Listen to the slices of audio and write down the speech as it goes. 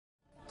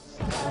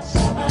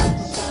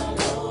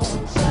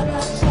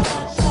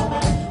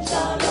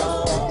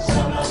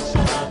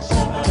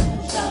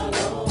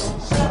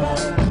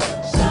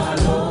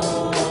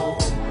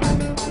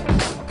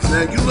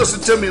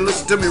listen to me and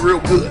listen to me real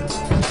good.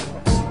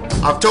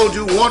 I've told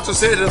you once, I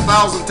said it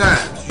 1,000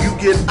 times. You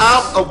get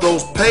out of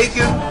those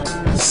pagan,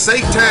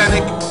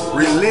 satanic,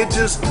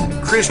 religious,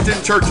 Christian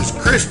churches.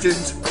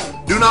 Christians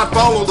do not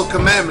follow the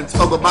commandments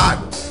of the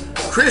Bible.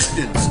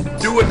 Christians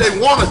do what they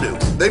want to do.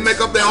 They make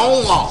up their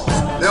own laws,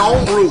 their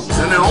own rules,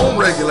 and their own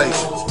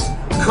regulations.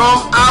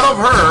 Come out of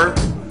her,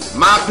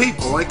 my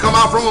people, and come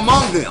out from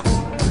among them.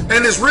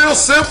 And it's real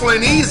simple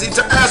and easy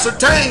to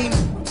ascertain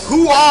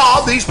who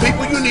are these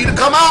people you need to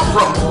come out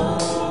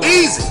from.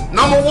 Easy.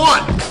 Number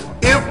one,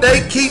 if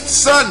they keep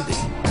Sunday,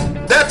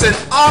 that's an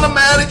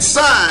automatic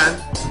sign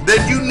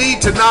that you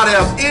need to not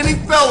have any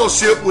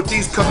fellowship with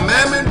these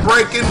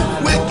commandment-breaking,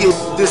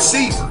 wicked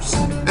deceivers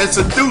and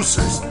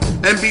seducers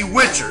and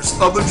bewitchers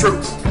of the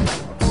truth.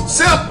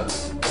 Simple.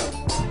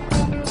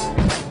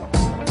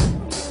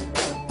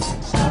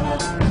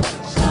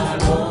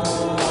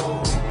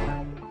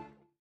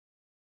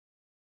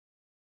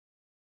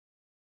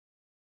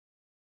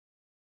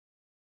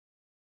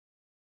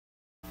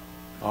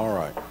 All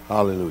right.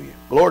 Hallelujah.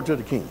 Glory to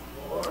the King.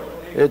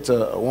 It's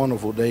a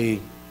wonderful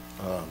day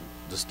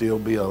to still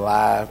be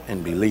alive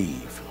and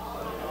believe.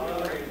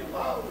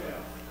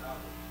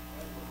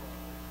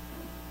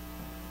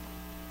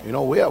 You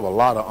know, we have a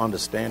lot of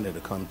understanding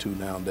to come to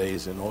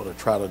nowadays in order to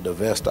try to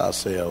divest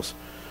ourselves,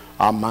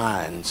 our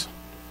minds,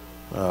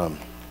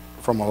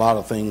 from a lot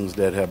of things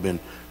that have been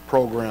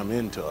programmed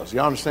into us. You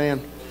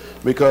understand?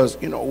 Because,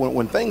 you know,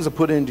 when things are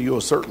put into you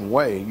a certain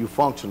way, you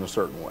function a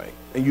certain way.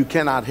 And you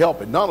cannot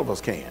help it. None of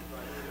us can.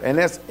 And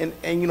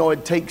you know,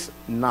 it takes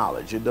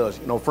knowledge. It does.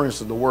 You know, for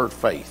instance, the word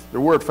faith. The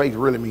word faith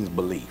really means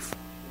belief.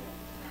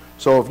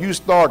 So if you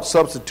start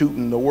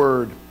substituting the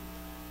word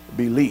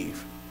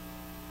belief,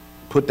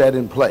 put that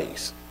in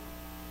place,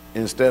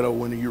 instead of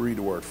when you read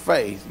the word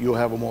faith, you'll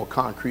have a more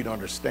concrete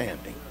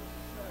understanding.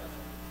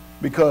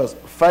 Because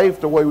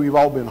faith, the way we've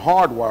all been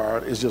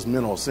hardwired, is just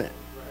mental assent.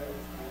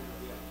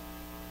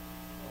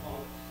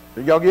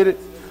 Did y'all get it?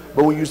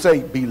 But when you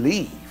say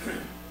believe,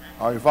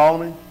 are you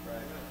following me?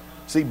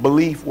 See,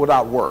 belief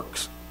without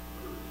works.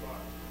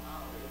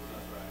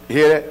 You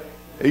hear that?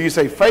 If you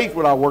say faith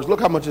without works,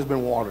 look how much it's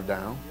been watered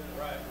down.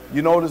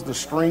 You notice the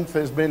strength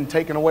has been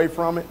taken away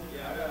from it?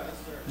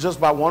 Just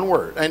by one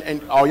word.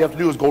 And all you have to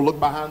do is go look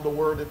behind the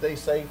word that they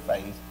say,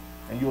 faith,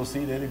 and you'll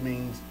see that it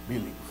means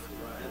belief.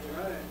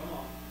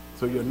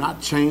 So you're not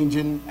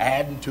changing,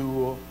 adding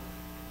to,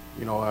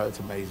 you know, it's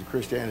amazing.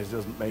 Christianity's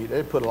just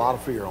they put a lot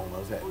of fear on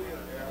us.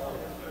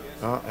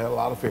 Had a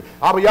lot of fear.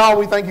 Abba Yah,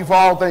 we thank you for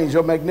all things.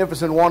 Your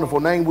magnificent,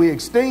 wonderful name we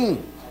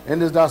esteem in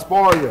this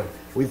diaspora.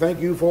 We thank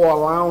you for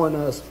allowing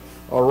us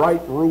a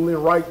right ruling,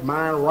 right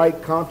mind,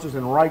 right conscience,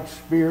 and right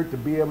spirit to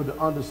be able to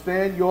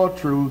understand your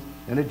truth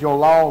and that your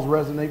laws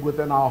resonate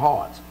within our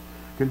hearts.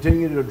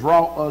 Continue to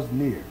draw us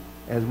near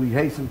as we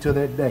hasten to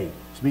that day.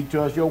 Speak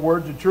to us your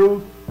words of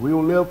truth. We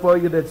will live for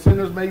you that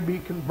sinners may be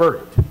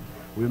converted.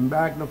 We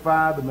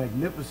magnify the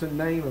magnificent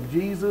name of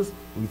Jesus.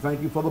 We thank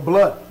you for the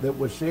blood that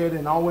was shed,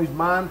 and always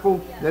mindful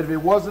that if it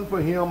wasn't for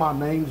him, our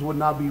names would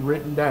not be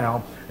written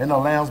down in the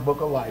Lamb's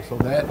Book of Life. So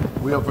that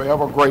we are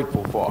forever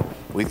grateful for.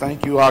 We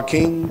thank you, our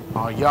King,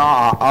 our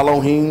Yah, our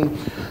Elohim.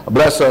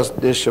 Bless us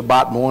this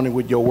Shabbat morning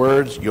with your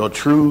words, your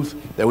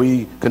truth, that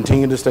we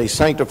continue to stay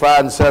sanctified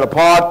and set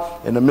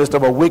apart in the midst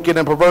of a wicked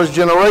and perverse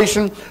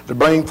generation to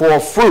bring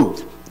forth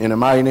fruit. In the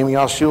mighty name of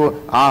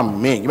Yahshua,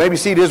 amen. You may be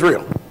seated,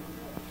 Israel.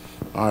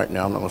 All right,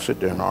 now I'm not going to sit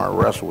there and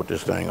wrestle with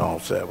this thing all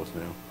Sabbath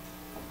now.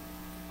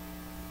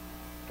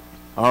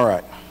 All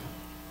right.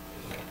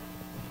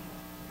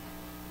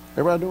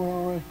 Everybody doing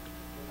all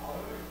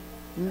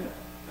right?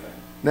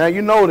 Now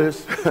you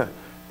notice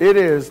it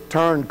is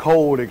turned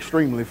cold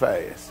extremely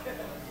fast.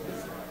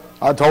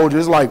 I told you,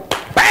 it's like,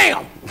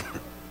 bam!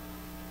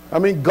 I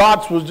mean,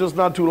 Gots was just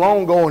not too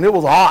long ago and it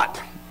was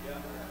hot.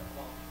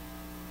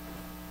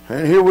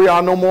 And here we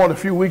are no more than a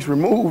few weeks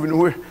removed,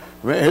 and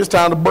man, it's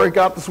time to break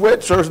out the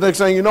sweatshirts. Next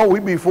thing you know, we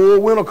be full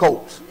winter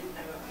coats.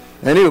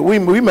 And we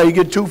may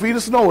get 2 feet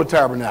of snow at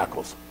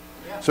Tabernacles.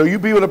 So you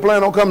people that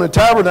plan on coming to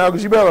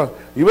Tabernacles, you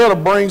better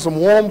bring some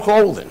warm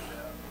clothing.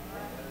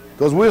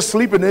 Because we're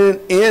sleeping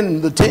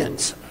in the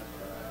tents.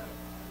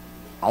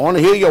 I want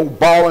to hear you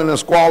bawling and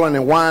squalling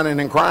and whining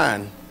and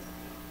crying.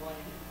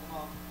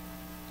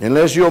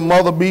 Unless you're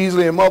Mother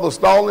Beasley and Mother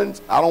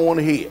Stallings, I don't want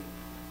to hear it.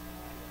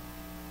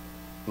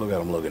 Look at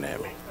them looking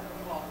at me.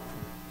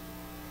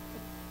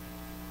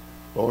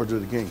 Glory to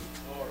the King.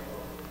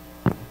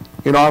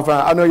 You know,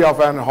 I know y'all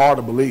find it hard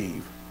to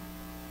believe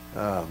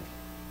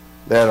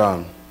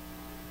that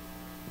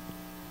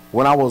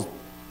when I was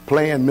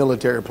playing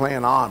military,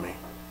 playing army,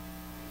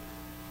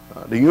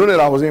 the unit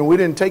I was in, we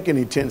didn't take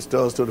any tents to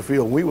us to the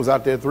field. We was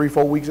out there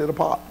 3-4 weeks at a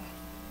pop.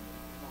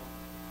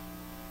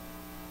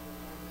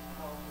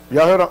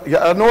 Y'all heard?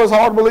 I know it's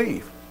hard to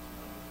believe.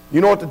 You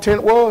know what the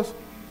tent was?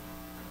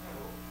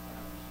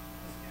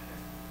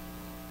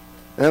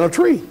 And a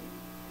tree.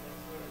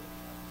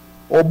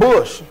 Or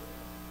bush.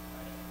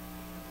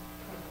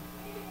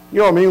 You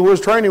know what I mean? We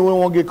was training, we don't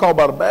want to get caught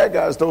by the bad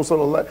guys though.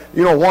 So one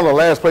of the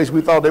last places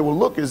we thought they would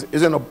look is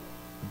in a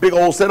big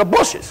old set of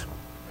bushes.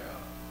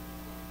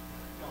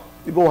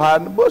 You go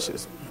hide in the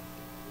bushes.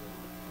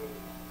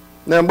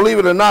 Now, believe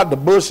it or not, the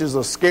bushes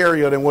are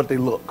scarier than what they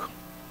look.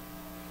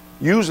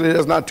 Usually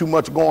there's not too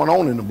much going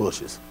on in the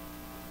bushes.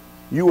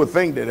 You would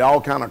think that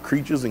all kind of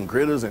creatures and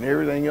critters and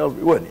everything else,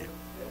 wouldn't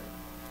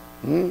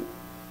you?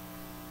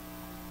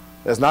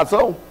 That's not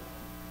so.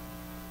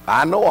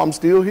 I know I'm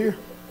still here.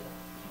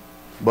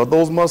 But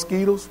those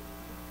mosquitoes,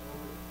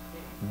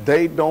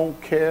 they don't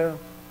care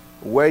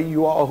where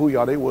you are, who you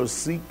are. They will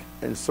seek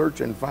and search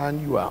and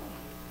find you out.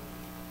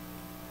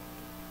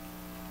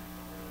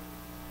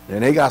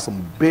 And they got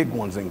some big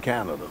ones in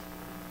Canada.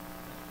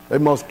 They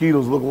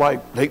mosquitoes look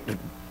like, they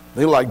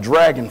like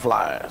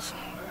dragonflies.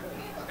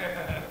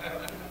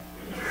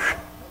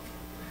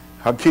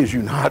 I kid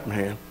you not,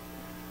 man.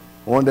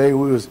 One day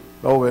we was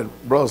over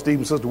at Brother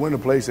Stephen's sister window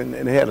place, and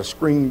they had a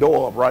screen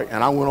door up, right?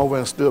 And I went over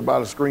and stood by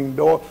the screen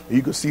door, and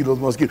you could see those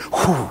mosquitoes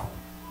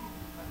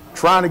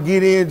trying to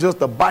get in just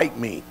to bite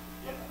me.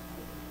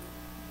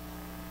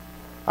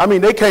 I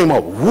mean, they came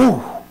up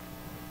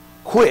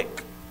quick.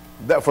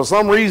 That for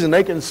some reason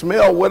they can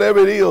smell whatever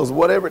it is,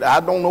 I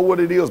don't know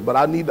what it is, but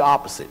I need the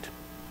opposite.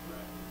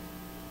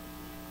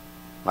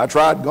 I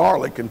tried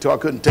garlic until I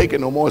couldn't take it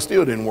no more. It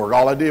still didn't work.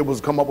 All I did was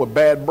come up with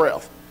bad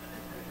breath.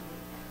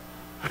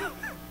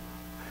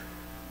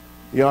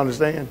 You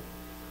understand?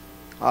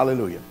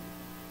 Hallelujah.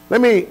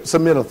 Let me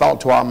submit a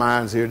thought to our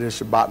minds here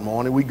this Shabbat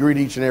morning. We greet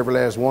each and every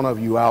last one of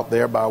you out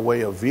there by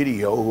way of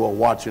video who are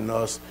watching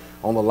us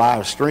on the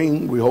live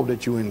stream. We hope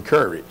that you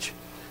encourage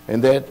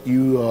and that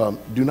you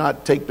do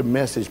not take the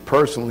message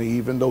personally,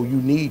 even though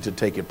you need to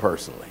take it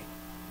personally.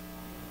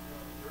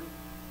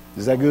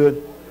 Is that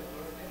good?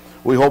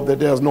 We hope that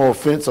there's no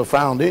offense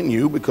found in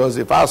you, because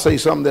if I say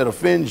something that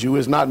offends you,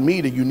 it's not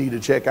me that you need to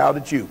check out,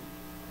 it's you.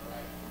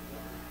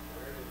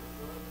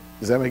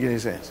 Does that make any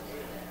sense?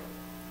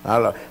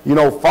 You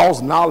know,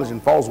 false knowledge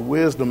and false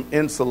wisdom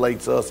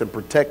insulates us and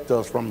protects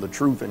us from the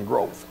truth and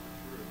growth.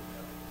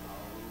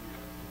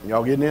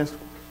 Y'all getting this?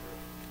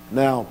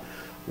 Now,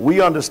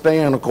 we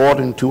understand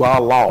according to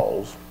our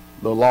laws,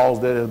 the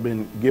laws that have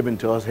been given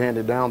to us,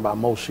 handed down by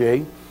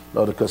Moshe,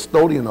 the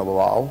custodian of the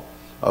law,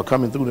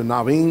 coming through the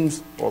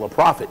Navims or the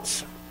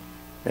prophets.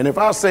 And if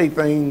I say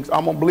things,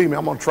 I'm going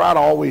to try to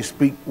always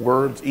speak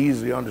words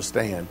easy to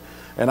understand.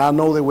 And I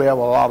know that we have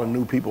a lot of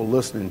new people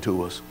listening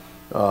to us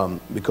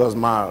because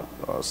my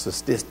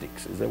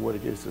statistics, is that what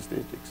it is,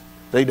 statistics?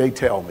 They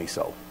tell me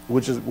so,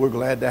 which is, we're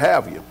glad to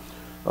have you.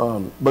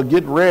 But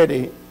get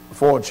ready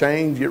for a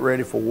change, get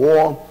ready for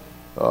war,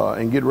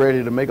 and get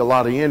ready to make a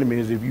lot of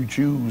enemies if you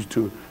choose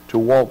to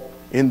walk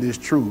in this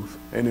truth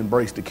and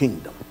embrace the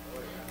kingdom.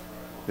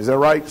 Is that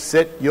right?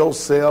 Set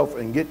yourself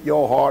and get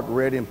your heart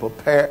ready and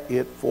prepare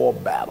it for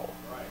battle.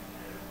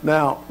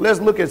 Now,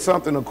 let's look at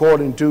something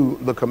according to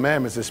the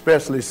commandments,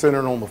 especially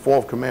centered on the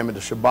fourth commandment,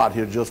 the Shabbat,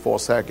 here just for a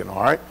second,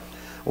 all right?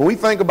 When we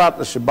think about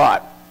the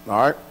Shabbat,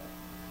 all right,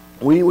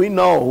 we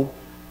know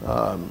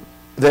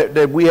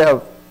that we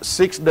have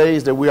 6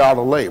 days that we are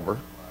to labor,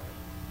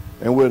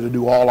 and we're to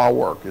do all our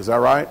work. Is that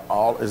right?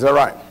 Is that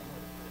right?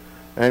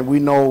 And we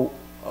know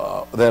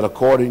that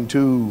according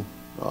to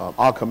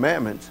our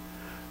commandments,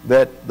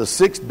 that the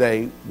 6th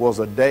day was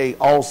a day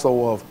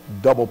also of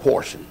double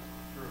portion.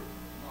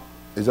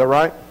 Is that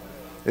right?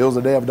 It was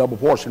a day of double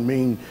portion,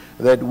 meaning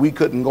that we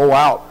couldn't go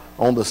out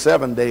on the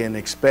 7th day and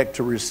expect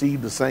to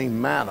receive the same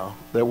manna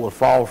that would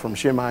fall from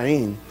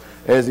Shemayim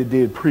as it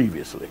did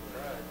previously.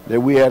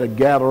 That we had to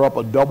gather up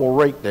a double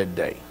rate that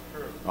day.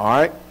 All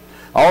right?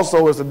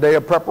 Also, it's a day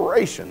of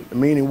preparation,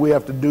 meaning we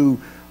have to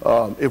do,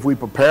 if we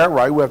prepare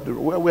right, we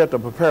have to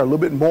prepare a little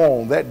bit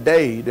more on that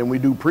day than we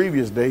do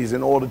previous days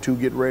in order to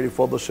get ready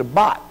for the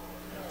Shabbat.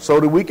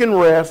 So that we can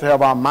rest,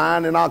 have our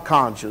mind and our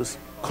conscience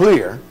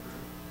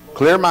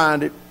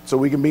clear-minded, so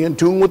we can be in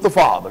tune with the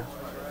Father.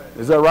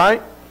 Is that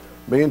right?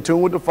 Be in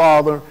tune with the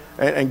Father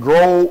and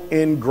grow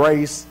in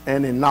grace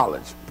and in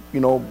knowledge. You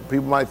know,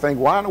 people might think,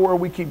 why in the world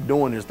we keep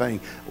doing this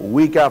thing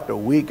week after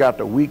week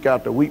after week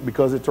after week?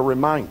 Because it's a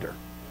reminder.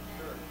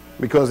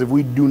 Because if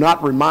we do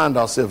not remind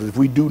ourselves, if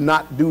we do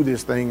not do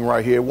this thing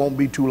right here, it won't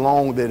be too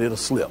long that it'll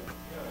slip.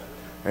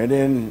 And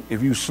then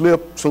if you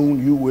slip,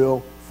 soon you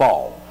will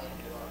fall.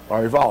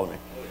 Are you following me?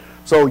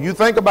 So you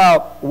think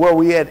about where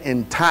we at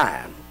in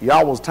time.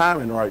 Y'all was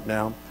timing right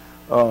now.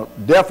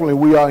 Definitely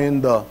we are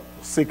in the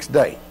 6th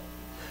day.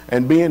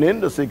 And being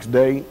in the 6th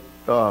day,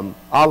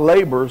 our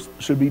labors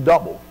should be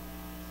double.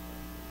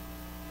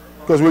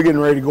 Because we're getting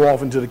ready to go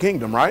off into the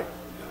kingdom, right?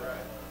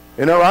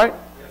 Isn't that right?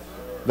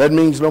 That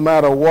means no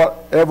matter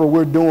whatever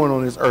we're doing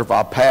on this earth,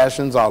 our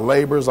passions, our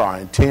labors, our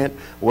intent,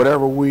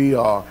 whatever we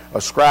are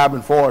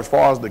ascribing for as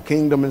far as the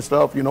kingdom and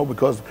stuff, you know,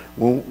 because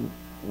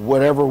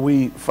whatever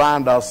we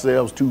find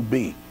ourselves to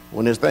be,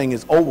 when this thing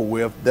is over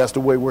with, that's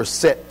the way we're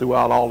set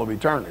throughout all of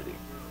eternity.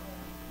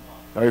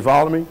 Are you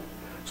following me?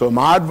 So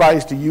my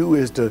advice to you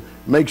is to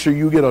make sure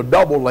you get a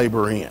double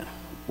labor in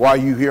while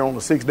you're here on the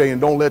 6th day,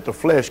 and don't let the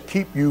flesh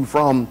keep you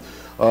from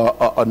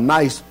a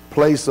nice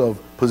place of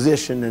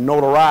position and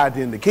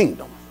notoriety in the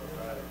kingdom.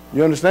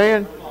 You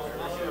understand?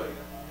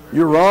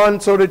 You run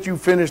so that you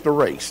finish the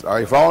race. Are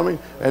you following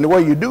me? And the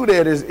way you do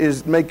that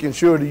is making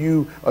sure that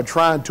you are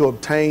trying to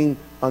obtain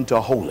unto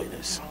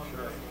holiness.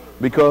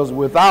 Because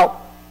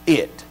without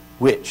it,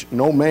 which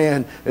no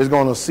man is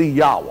going to see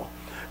Yahweh.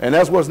 And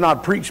that's what's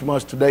not preached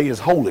much today is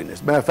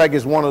holiness. Matter of fact,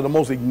 it's one of the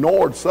most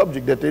ignored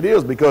subject that it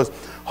is, because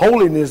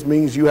holiness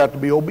means you have to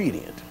be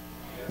obedient.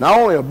 Not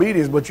only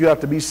obedience, but you have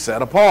to be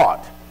set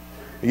apart.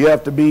 You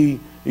have to be,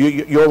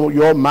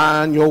 your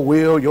mind, your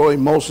will, your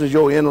emotions,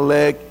 your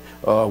intellect,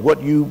 what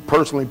you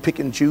personally pick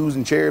and choose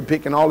and cherry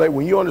pick and all that.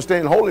 When you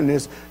understand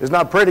holiness, it's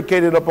not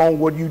predicated upon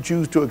what you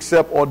choose to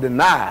accept or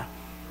deny.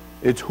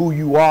 It's who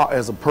you are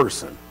as a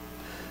person.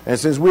 And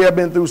since we have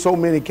been through so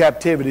many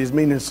captivities,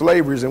 meaning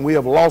slaveries, and we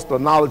have lost the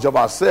knowledge of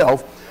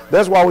ourselves,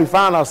 that's why we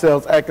find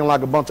ourselves acting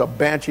like a bunch of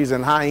banshees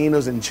and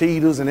hyenas and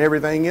cheetahs and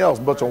everything else,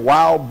 a bunch of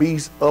wild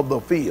beasts of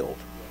the field.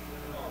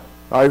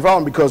 Are you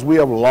following? Because we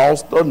have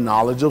lost the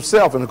knowledge of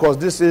self. And of course,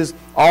 this is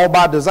all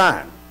by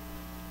design.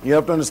 You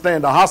have to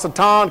understand, the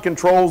Hasatan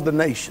controls the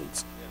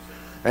nations.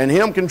 And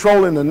him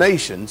controlling the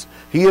nations,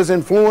 he has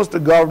influenced the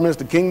governments,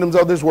 the kingdoms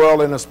of this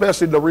world, and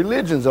especially the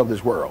religions of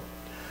this world.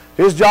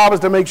 His job is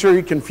to make sure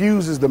he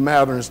confuses the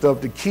matter and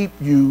stuff to keep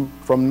you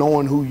from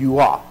knowing who you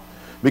are.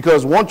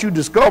 Because once you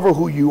discover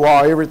who you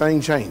are,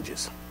 everything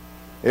changes.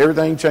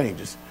 Everything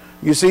changes.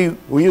 You see,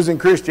 when you're in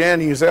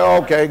Christianity, you say,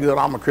 oh, okay, good,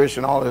 I'm a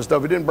Christian, all that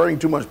stuff. It didn't bring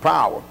too much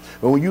power.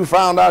 But when you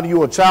found out you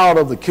were a child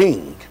of the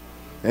King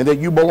and that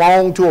you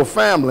belong to a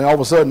family, all of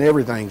a sudden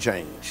everything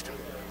changed.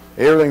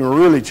 Everything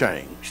really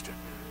changed.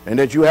 And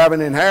that you have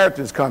an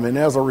inheritance coming.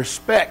 There's a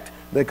respect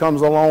that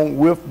comes along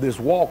with this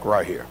walk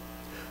right here.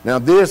 Now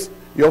this,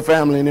 your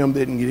family and them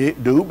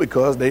didn't do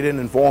because they didn't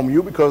inform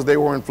you, because they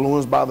were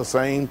influenced by the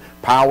same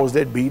powers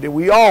that be that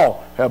we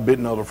all have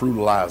bitten of the fruit of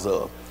the lies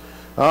of.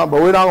 But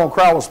we're not going to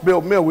cry with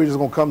spilled milk. We're just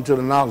going to come to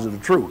the knowledge of the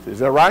truth. Is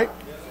that right?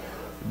 Yes,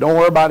 don't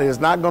worry about it. It's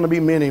not going to be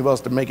many of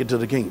us to make it to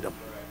the kingdom.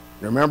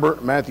 Remember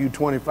Matthew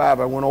 25,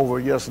 I went over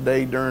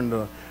yesterday during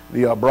the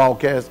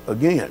broadcast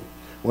again.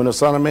 When the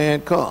Son of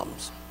Man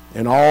comes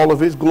in all of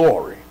his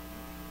glory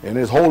and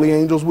his holy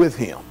angels with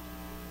him.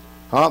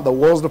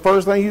 What's the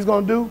first thing he's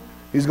going to do?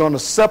 He's going to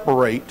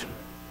separate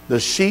the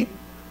sheep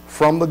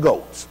from the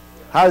goats.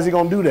 How is he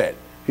going to do that?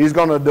 He's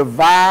going to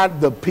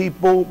divide the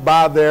people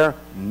by their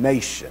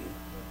nation.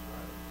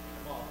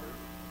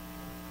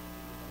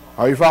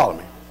 Are you following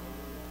me?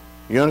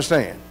 You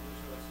understand?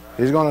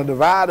 He's going to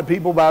divide the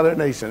people by their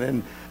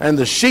nation. And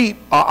the sheep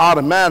are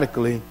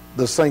automatically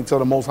the saints of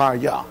the Most High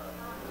Yah.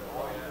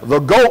 The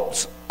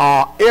goats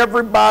are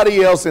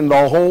everybody else in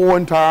the whole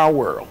entire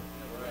world.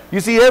 You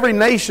see, every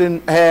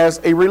nation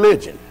has a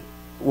religion,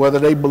 whether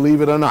they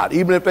believe it or not.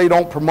 Even if they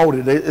don't promote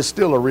it, it's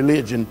still a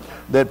religion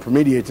that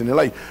permeates in their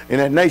life. In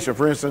that nation,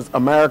 for instance,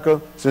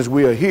 America, since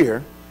we are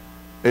here,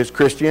 is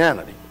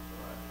Christianity.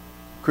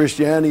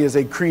 Christianity is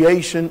a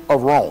creation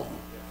of Rome.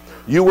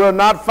 You will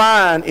not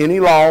find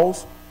any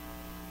laws,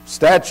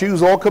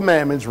 statutes, or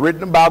commandments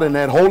written about in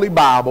that holy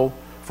Bible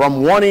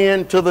from one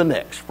end to the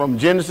next, from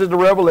Genesis to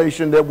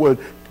Revelation, that would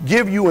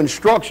give you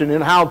instruction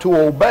in how to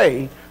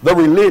obey the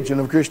religion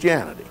of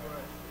Christianity.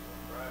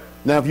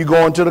 Now, if you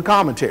go into the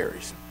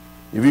commentaries,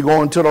 if you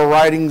go into the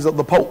writings of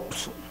the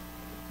popes,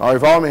 all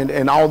right,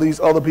 and all these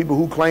other people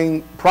who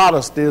claim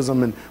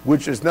Protestantism, and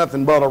which is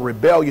nothing but a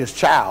rebellious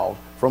child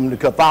from the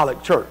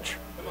Catholic Church.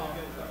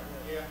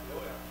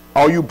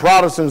 All you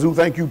Protestants who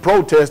think you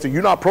protesting,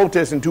 you're not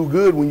protesting too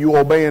good when you're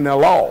obeying their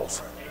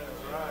laws.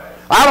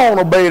 I don't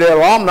obey their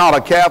law. I'm not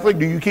a Catholic.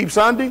 Do you keep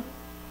Sunday?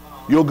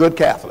 You're a good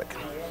Catholic.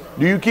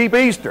 Do you keep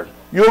Easter?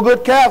 You're a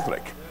good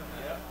Catholic.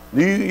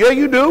 Yeah,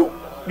 you do.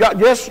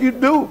 Yes, you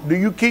do. Do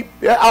you keep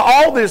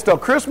all this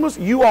stuff? Christmas,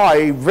 you are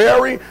a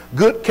very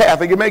good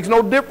Catholic. It makes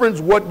no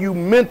difference what you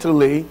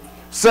mentally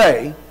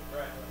say,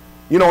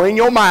 in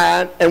your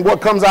mind, and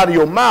what comes out of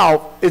your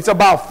mouth. It's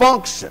about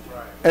function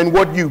and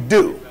what you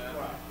do.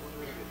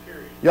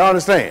 Y'all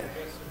understand?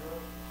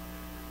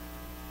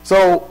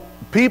 So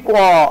people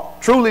are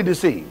truly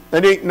deceived.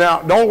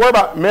 Now, don't worry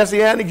about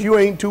Messianics. You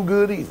ain't too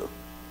good either.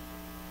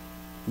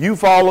 You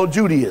follow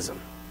Judaism.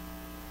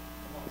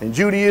 And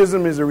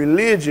Judaism is a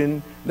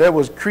religion that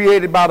was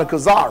created by the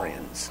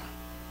Khazarians.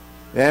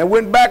 And it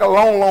went back a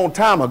long, long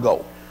time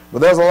ago. But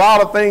there's a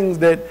lot of things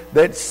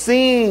that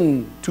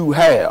seem to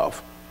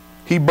have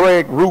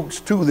Hebraic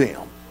roots to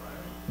them.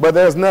 But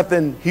there's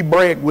nothing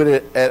Hebraic with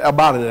it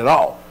about it at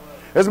all.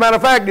 As a matter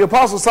of fact, the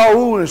Apostle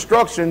Saul's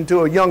instruction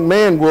to a young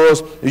man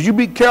was, is you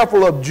be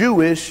careful of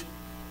Jewish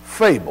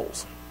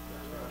fables.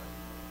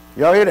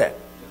 Y'all hear that?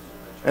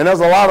 And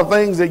there's a lot of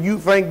things that you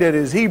think that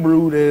is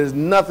Hebrew that has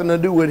nothing to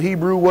do with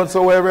Hebrew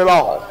whatsoever at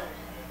all.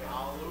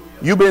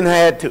 You've been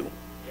had to.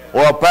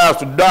 Well,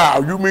 Pastor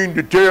Dowell, you mean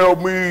to tell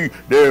me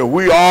that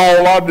we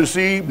all are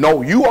deceived?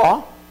 No, you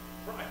are.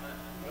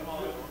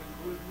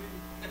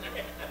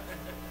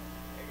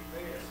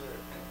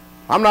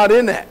 I'm not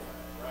in that.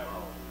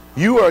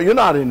 You're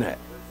not in that.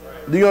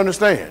 Do you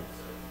understand?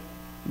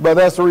 But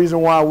that's the reason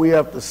why we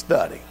have to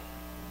study.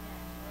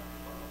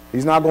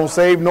 He's not going to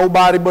save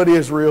nobody but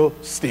Israel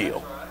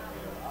still.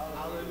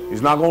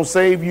 He's not going to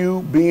save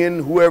you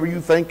being whoever you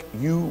think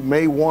you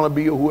may want to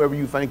be or whoever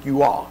you think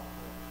you are.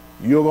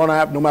 You're going to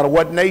have, no matter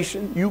what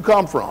nation you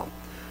come from,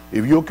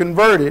 if you're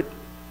converted,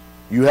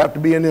 you have to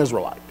be an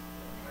Israelite.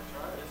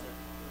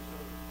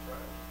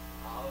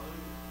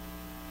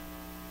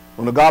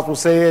 When the gospel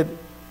said,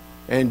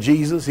 and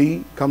Jesus,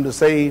 he come to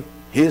save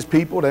his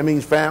people, that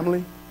means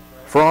family,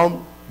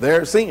 from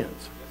their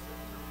sins.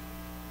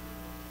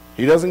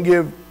 He doesn't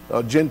give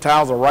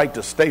Gentiles a right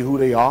to stay who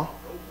they are.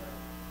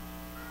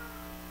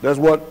 That's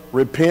what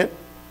repent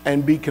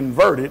and be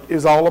converted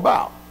is all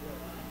about.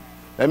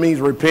 That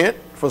means repent,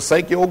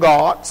 forsake your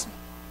gods,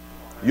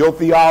 your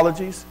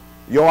theologies,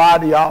 your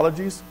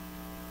ideologies.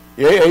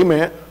 Yeah,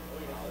 amen.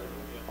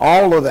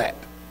 All of that.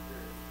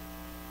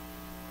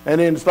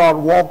 And then start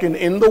walking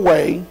in the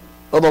way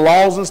of the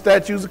laws and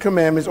statutes and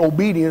commandments,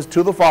 obedience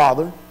to the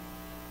Father.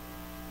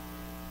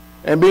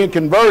 And being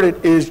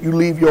converted is you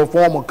leave your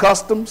former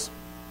customs,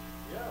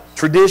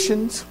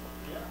 traditions.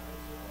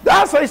 Did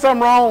I say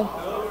something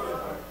wrong?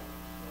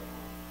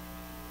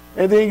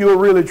 And then you'll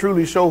really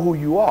truly show who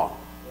you are.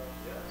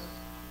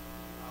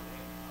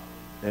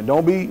 And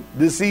don't be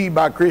deceived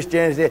by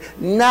Christianity.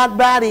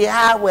 Nobody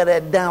out with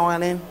it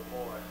doing.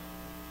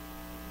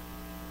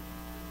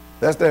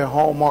 That's their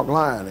hallmark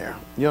line there.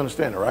 You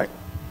understand it, right?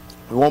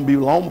 It won't be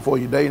long before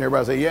you day and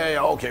everybody say,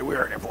 yeah, okay, we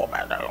heard it for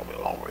about that. It'll be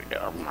long right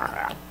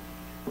there.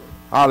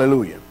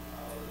 Hallelujah.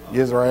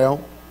 Israel.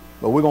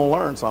 But we're going to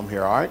learn something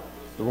here, all right?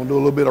 We're going to do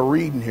a little bit of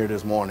reading here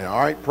this morning, all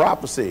right?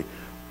 Prophecy.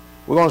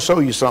 We're going to show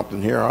you something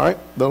here, all right?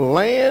 The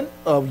land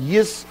of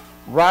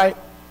Yisrael.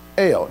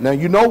 Now,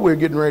 you know we're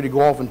getting ready to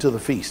go off into the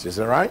feast. Is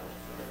that right?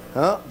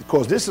 Huh?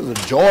 Because this is a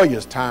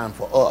joyous time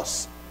for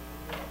us.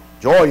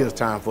 Joyous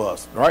time for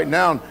us. Right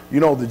now,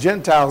 you know, the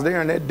Gentiles,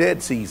 they're in that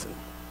dead season.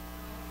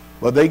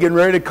 But they getting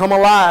ready to come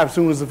alive as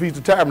soon as the Feast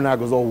of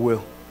Tabernacles over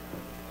with.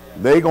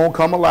 They going to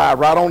come alive.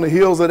 Right on the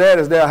heels of that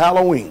is their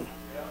Halloween.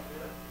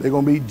 They're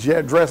going to be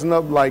dressing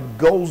up like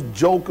ghosts,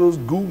 jokers,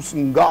 goose,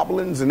 and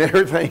goblins and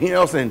everything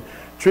else, and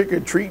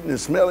trick-or-treating and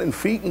smelling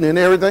feet and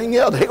everything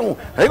else. They're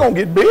going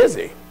to get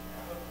busy.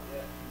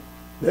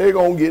 They're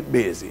going to get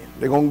busy.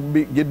 They're going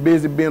to get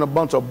busy being a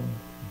bunch of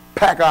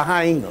pack of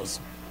hyenas.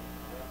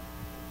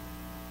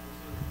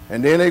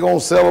 And then they're going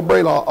to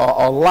celebrate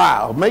a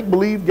lie, a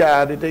make-believe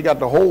guy that they got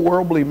the whole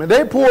world believing.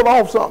 They pulled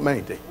off something,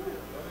 ain't they?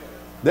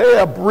 They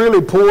have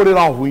really pulled it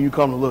off when you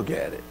come to look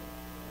at it.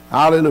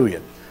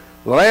 Hallelujah.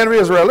 The land of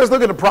Israel. Let's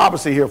look at the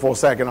prophecy here for a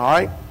second, all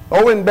right?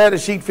 Over in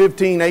Bereshit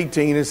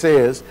 15:18, it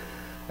says,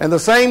 and the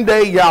same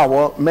day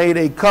Yahweh made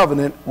a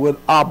covenant with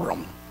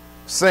Abram,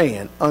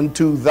 saying,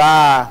 unto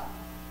thy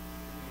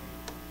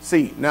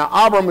seed. Now,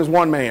 Abram is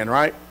one man,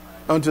 right?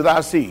 Unto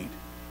thy seed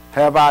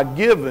have I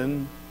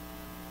given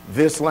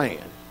this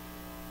land.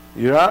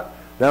 You know?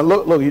 Now,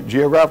 look at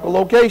geographical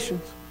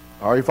locations.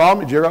 Are you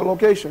following me? Geographical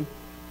location.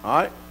 All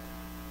right?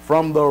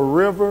 From the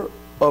river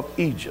of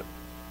Egypt.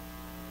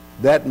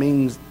 That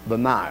means the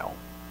Nile.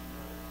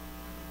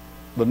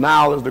 The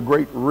Nile is the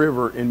great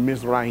river in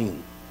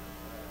Mizraim.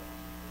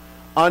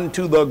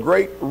 Unto the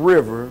great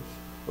river,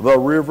 the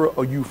river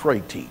of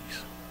Euphrates.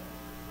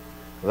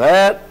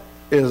 That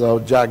is a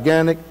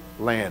gigantic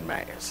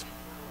landmass.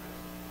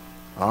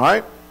 All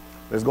right?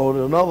 Let's go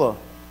to another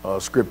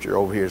scripture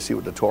over here to see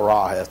what the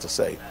Torah has to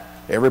say.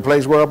 Every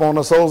place whereupon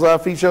the soles of thy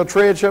feet shall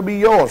tread shall be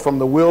yours. From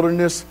the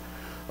wilderness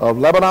of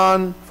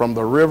Lebanon, from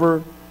the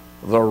river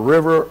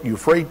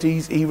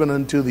Euphrates, even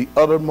unto the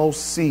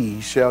uttermost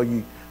sea shall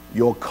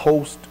your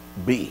coast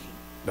be.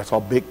 That's a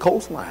big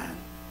coastline.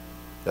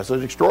 That's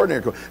an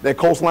extraordinary coast. That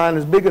coastline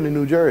is bigger than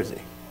New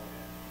Jersey.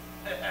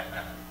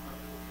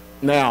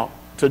 Now,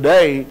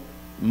 today,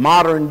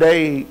 modern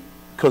day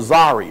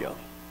Khazaria.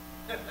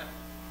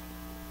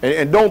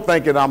 And don't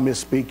think that I'm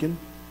misspeaking.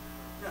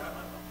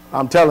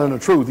 I'm telling the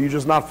truth. You're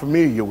just not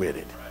familiar with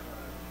it.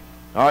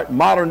 All right,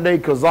 modern day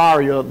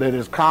Khazaria, that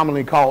is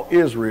commonly called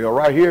Israel,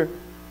 right here,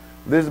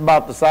 this is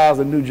about the size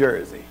of New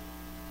Jersey.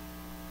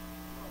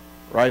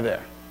 Right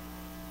there.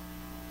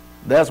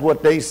 That's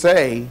what they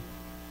say,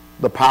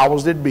 the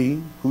powers that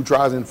be, who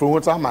tries to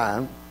influence our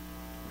mind,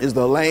 is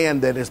the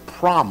land that is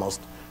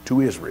promised to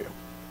Israel.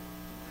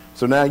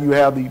 So now you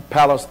have the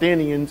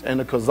Palestinians and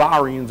the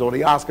Khazarians or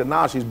the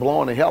Ashkenazis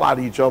blowing the hell out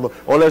of each other,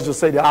 or let's just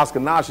say the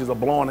Ashkenazis are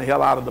blowing the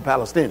hell out of the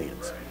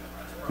Palestinians.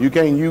 You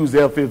can't use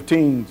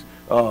F-15s.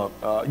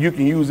 You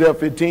can use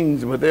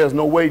F-15s, but there's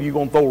no way you're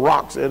going to throw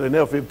rocks at an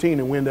F-15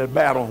 and win that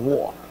battle in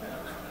war.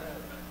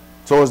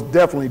 So it's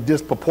definitely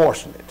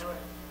disproportionate,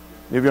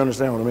 if you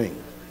understand what I mean.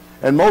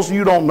 And most of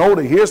you don't know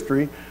the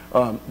history,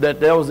 that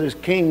there was this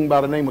king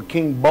by the name of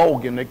King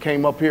Bogan that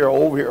came up here,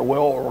 over here,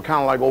 well, or kind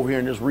of like over here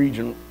in this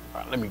region.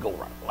 Let me go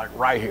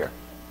right here.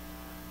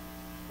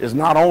 It's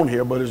not on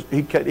here, but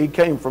he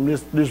came from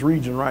this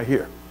region right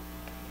here.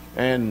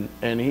 And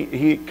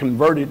he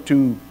converted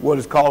to what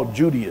is called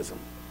Judaism.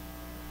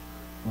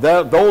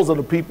 Those are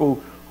the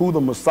people who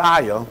the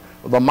Messiah,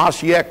 the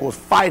Mashiach, was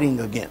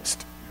fighting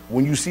against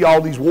when you see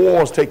all these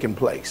wars taking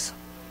place.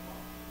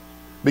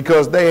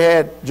 Because they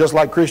had, just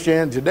like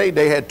Christianity today,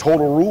 they had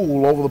total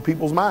rule over the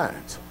people's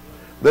minds.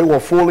 They were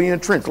fully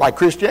entrenched, like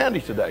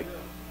Christianity today.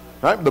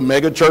 Right? The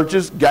mega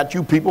churches got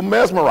you people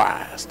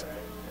mesmerized.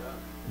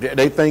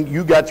 They think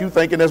you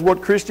thinking that's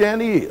what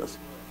Christianity is.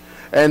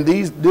 And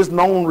this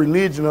known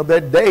religion of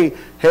that day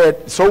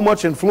had so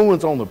much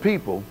influence on the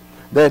people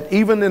that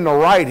even in the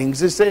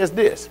writings it says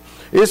this.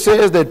 It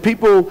says that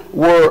people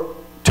were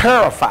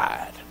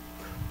terrified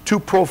to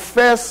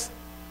profess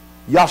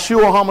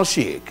Yahshua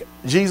HaMashiach,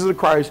 Jesus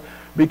Christ,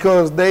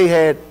 because they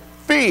had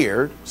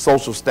feared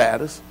social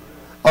status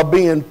of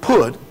being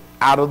put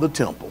out of the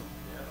temple.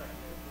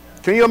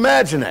 Can you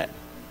imagine that?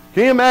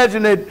 Can you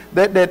imagine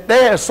that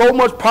they had so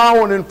much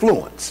power and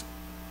influence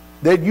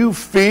that you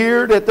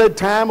feared at that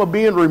time of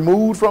being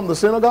removed from the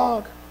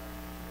synagogue?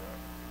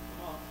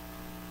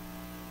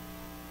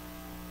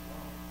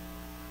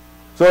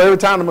 So every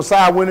time the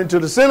Messiah went into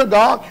the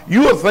synagogue,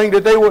 you would think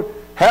that they would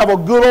have a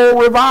good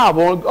old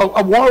revival,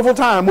 a wonderful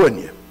time,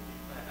 wouldn't you?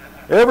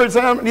 Every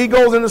time he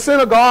goes in the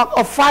synagogue,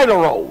 a fight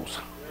arose.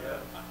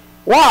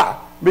 Why?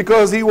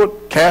 Because he would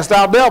cast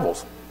out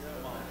devils.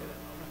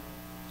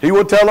 He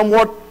would tell them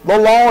what the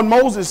law and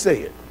Moses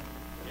said.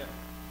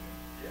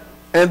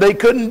 And they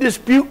couldn't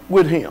dispute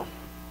with him.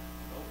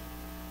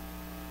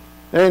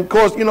 And of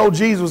course, you know,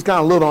 Jesus was kind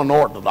of a little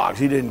unorthodox.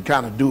 He didn't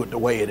kind of do it the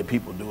way that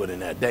people do it in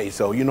that day.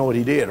 So you know what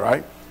he did,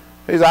 right?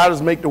 He said, I'll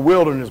just make the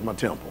wilderness my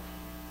temple.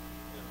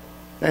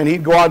 And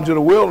he'd go out into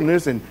the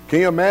wilderness, and can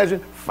you imagine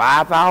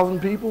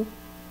 5,000 people?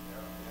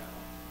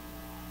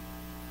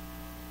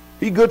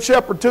 He good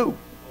shepherd too.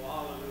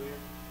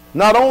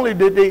 Not only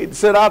did they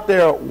sit out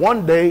there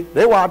one day,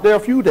 they were out there a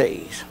few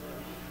days.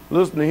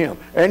 Listen to him.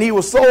 And he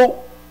was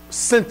so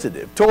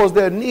sensitive towards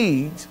their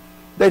needs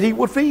that he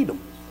would feed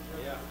them.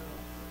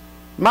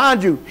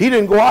 Mind you, he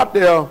didn't go out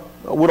there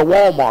with a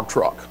Walmart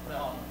truck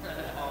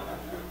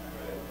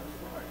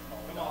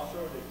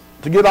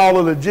to get all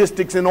the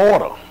logistics in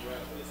order.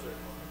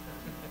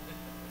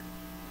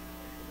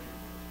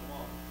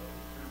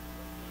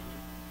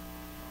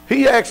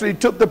 He actually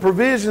took the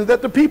provisions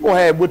that the people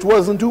had, which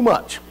wasn't too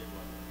much.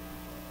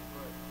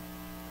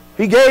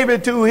 He gave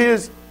it to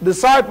his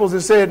disciples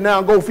and said,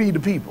 now go feed the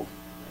people.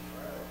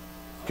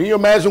 Can you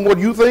imagine what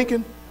you're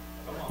thinking?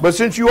 But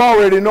since you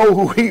already know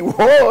who he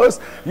was,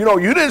 you know,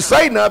 you didn't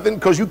say nothing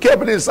because you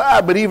kept it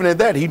inside, but even at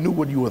that, he knew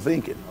what you were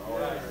thinking.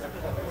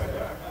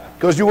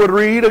 Because you would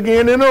read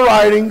again in the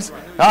writings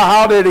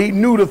how that he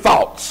knew the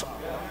thoughts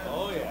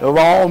of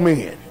all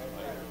men.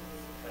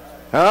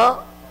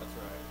 Huh?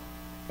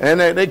 And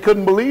they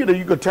couldn't believe that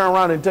you could turn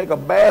around and take a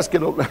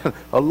basket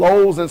of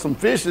loaves and some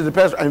fishes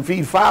and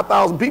feed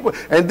 5,000 people.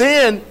 And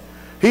then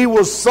he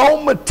was so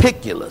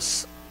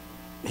meticulous.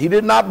 He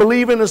did not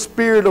believe in the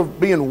spirit of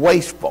being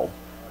wasteful.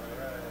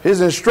 His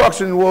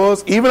instruction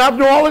was, even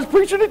after all his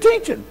preaching and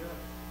teaching,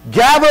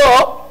 gather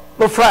up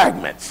the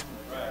fragments.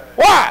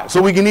 Why? So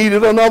we can eat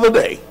it another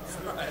day.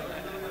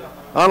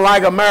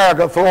 Unlike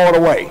America, throw it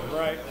away.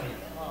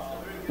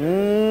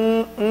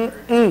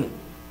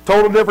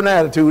 Total different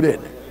attitude,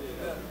 isn't it?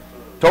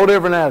 Total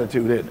different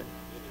attitude, isn't it?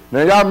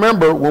 Now, y'all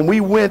remember when we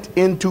went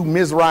into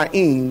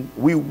Mizraim,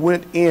 we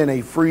went in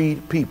a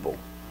freed people.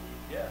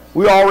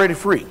 We're already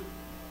free.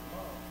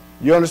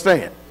 You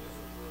understand?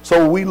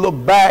 So we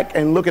look back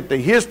and look at the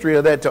history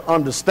of that to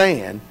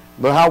understand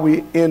how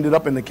we ended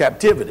up in the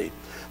captivity.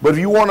 But if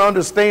you want to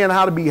understand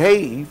how to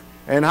behave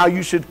and how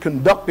you should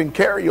conduct and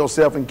carry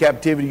yourself in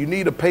captivity, you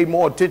need to pay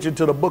more attention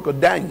to the book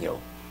of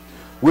Daniel,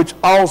 which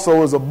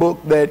also is a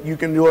book that you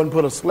can go and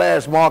put a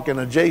slash mark and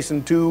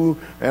adjacent to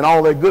and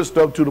all that good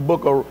stuff to the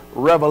book of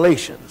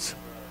Revelations.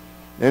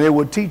 And it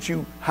will teach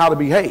you how to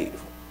behave.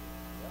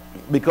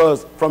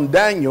 Because from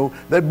Daniel,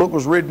 that book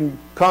was written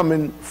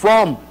coming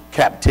from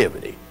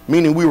captivity,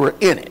 meaning we were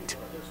in it.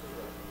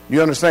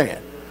 You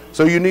understand?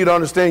 So you need to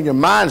understand your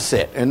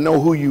mindset and know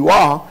who you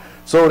are.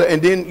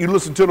 And then you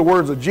listen to the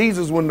words of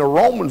Jesus when the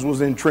Romans was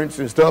entrenched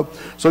and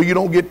stuff, so you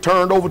don't get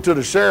turned over to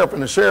the sheriff,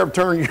 and the sheriff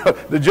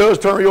the judge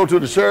turn you over to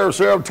the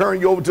sheriff turn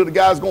you over to the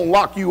guy that's going to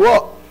lock you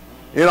up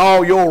in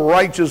all your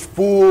righteous,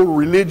 full,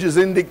 religious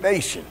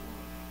indignation.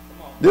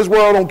 This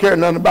world don't care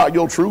nothing about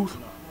your truth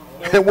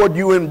and what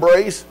you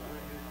embrace.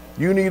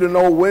 You need to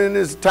know when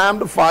it's time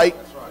to fight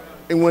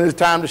and when it's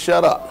time to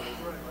shut up.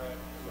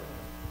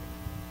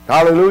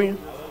 Hallelujah.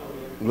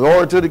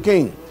 Glory to the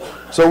King.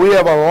 So we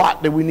have a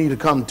lot that we need to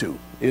come to,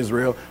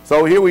 Israel.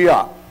 So here we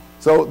are.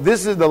 So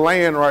this is the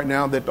land right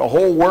now that the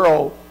whole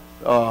world,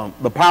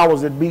 the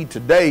powers that be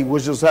today,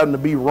 was just having to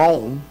be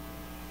Rome.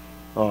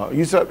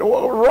 You said,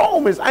 well,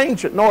 Rome is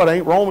ancient. No, it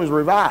ain't. Rome is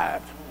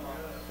revived.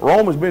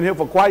 Rome has been here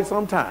for quite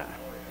some time.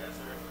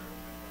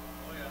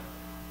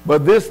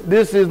 But this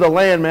is the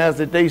landmass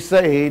that they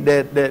say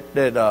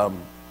that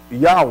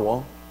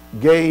Yahweh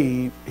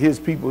gave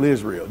his people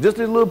Israel. Just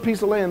this little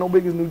piece of land, no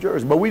big as New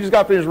Jersey. But we just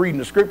got finished reading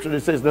the scripture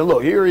that says, now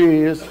look, here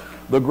is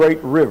the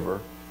great river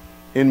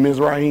in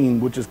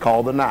Mizraim, which is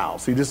called the Nile.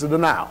 See, this is the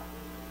Nile.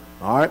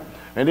 All right?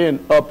 And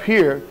then up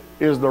here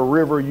is the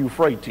river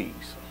Euphrates.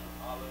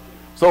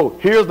 So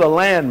here's the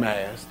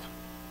landmass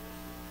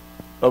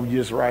of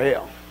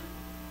Israel.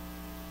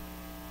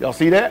 Y'all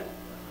see that?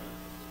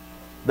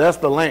 That's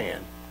the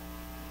land.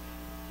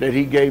 that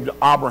he gave to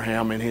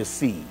Abraham and his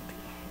seed.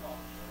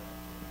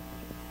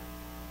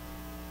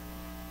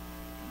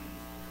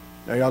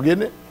 Now y'all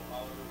getting it?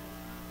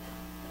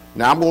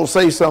 Now I'm going to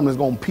say something that's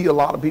going to pee a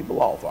lot of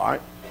people off, all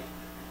right?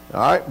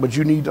 All right? But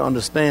you need to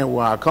understand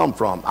where I come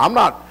from. I'm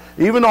not,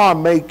 even though I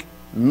make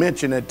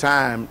mention at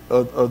times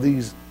of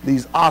these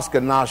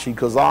Ashkenazi,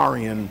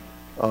 Khazarian,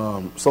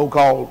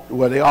 so-called,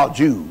 well, they are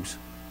Jews,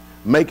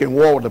 making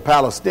war with the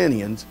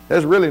Palestinians,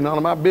 that's really none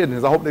of my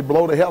business. I hope they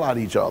blow the hell out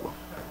of each other.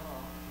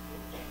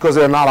 Because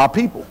they're not our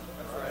people.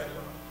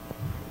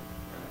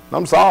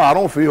 I'm sorry, I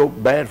don't feel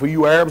bad for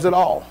you Arabs at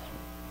all.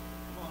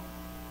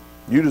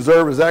 You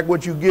deserve exactly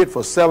what you get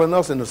for selling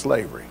us into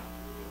slavery.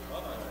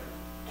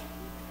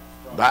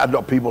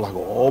 People like,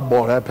 oh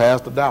boy, that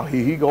Pastor Dowell,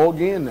 he go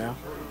again now.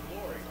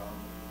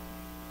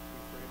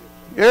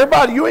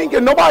 Everybody, you ain't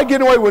getting, nobody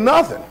getting away with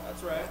nothing.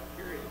 That's right.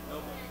 Period.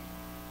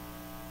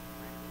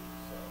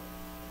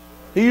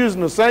 He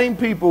using the same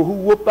people who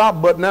whooped our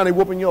butt, now they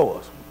whooping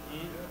yours.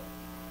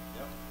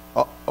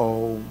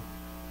 Uh-oh.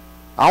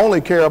 I only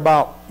care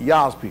about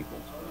y'all's people.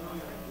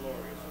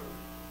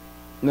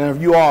 Now,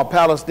 if you are a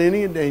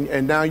Palestinian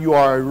and now you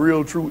are a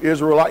real true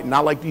Israelite,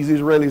 not like these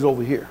Israelis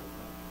over here,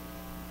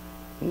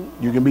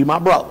 you can be my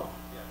brother.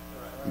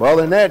 But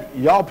other than that,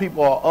 y'all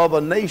people are other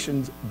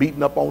nations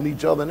beating up on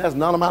each other, and that's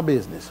none of my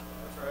business.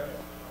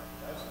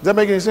 Does that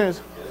make any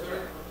sense?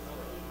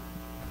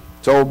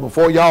 So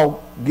before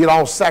y'all get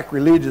all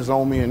sacrilegious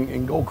on me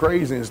and go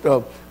crazy and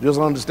stuff, just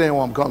understand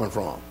where I'm coming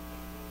from.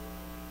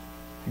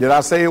 Did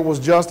I say it was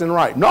just and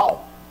right? No,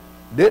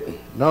 didn't.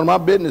 None of my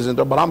business,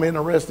 but I'm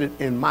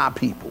interested in my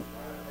people.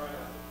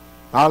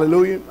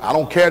 Hallelujah. I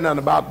don't care nothing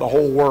about the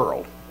whole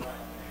world.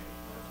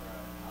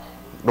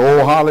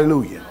 Oh,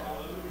 hallelujah.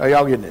 Are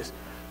y'all getting this?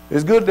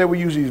 It's good that we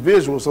use these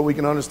visuals so we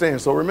can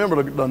understand. So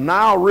remember, the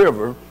Nile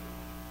River,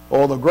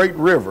 or the great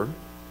river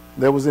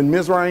that was in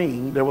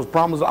Mizraim, that was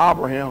promised to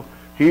Abraham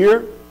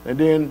here, and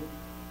then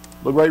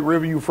the great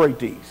river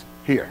Euphrates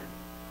here.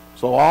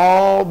 So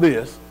all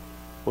this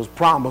was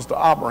promised to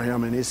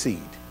Abraham and his seed.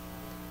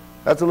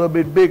 That's a little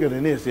bit bigger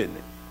than this, isn't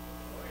it?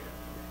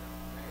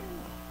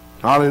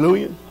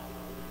 Hallelujah.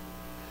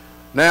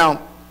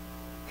 Now,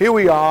 here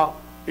we are,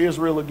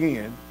 Israel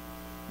again.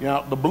 You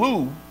know, the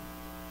blue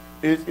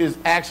is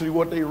actually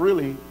what they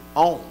really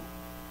own.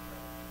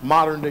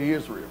 Modern day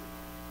Israel.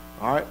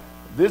 All right.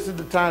 This is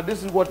the time,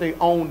 this is what they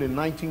owned in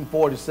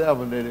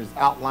 1947 that is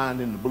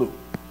outlined in the blue.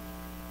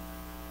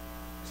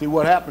 See,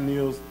 what happened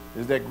is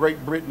that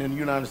Great Britain and the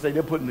United States,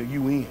 they're putting the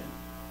UN.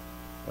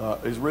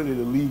 It's really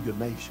the League of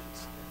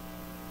Nations.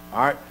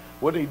 All right.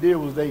 What they did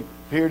was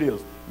here it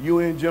is.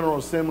 UN General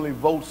Assembly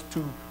votes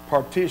to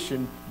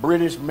partition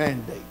British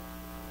mandate.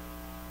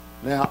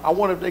 Now, I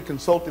wonder if they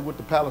consulted with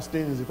the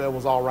Palestinians if that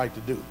was all right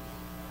to do.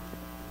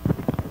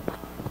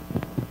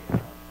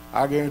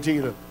 I guarantee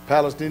you the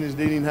Palestinians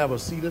didn't even have a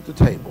seat at the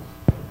table.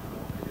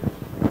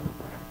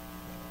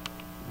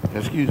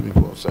 Excuse me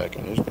for a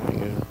second. This thing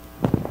is...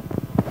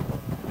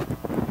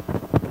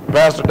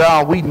 Pastor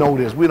Dowell, we know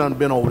this. We done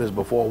been over this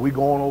before. We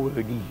going over it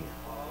again.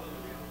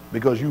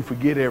 Because you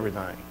forget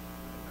everything.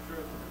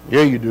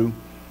 Yeah, you do.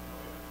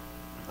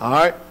 All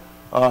right.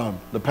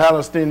 The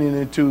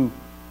Palestinian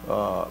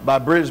by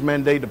British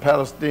mandate,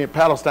 the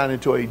Palestine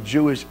into a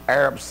Jewish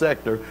Arab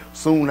sector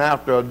soon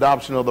after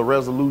adoption of the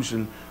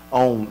resolution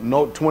on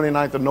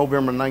 29th of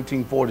November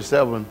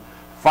 1947,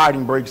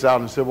 fighting breaks out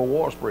and civil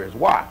war spreads.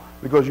 Why?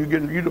 Because you're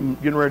getting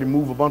ready to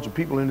move a bunch of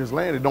people in this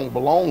land that don't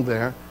belong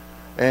there,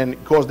 and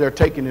of course they're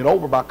taking it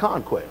over by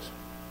conquest.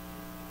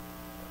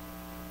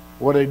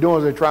 What they're doing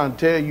is they're trying to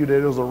tell you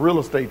that it was a real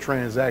estate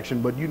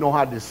transaction, but you know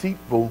how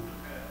deceitful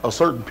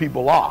certain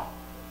people are.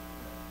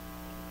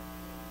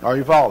 Are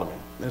you following me?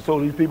 And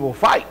so these people are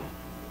fighting.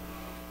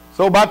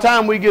 So by the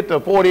time we get to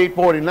 48,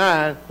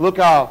 49, look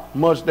how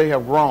much they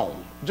have grown.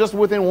 Just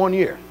within 1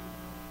 year.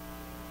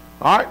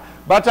 All right?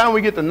 By the time we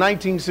get to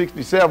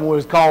 1967, what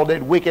is called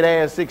that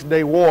wicked-ass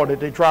 6-day war that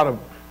they try to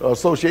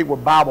associate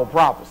with Bible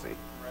prophecy.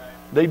 Right.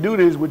 They do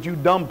this with you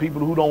dumb people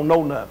who don't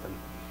know nothing.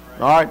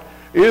 Right. All right?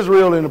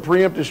 Israel in a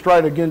preemptive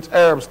strike against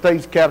Arab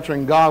states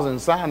capturing Gaza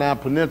and Sinai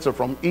Peninsula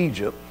from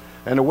Egypt,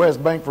 and the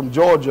West Bank from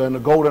Georgia, and the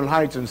Golden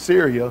Heights in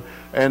Syria,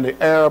 and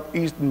the Arab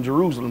Eastern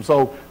Jerusalem.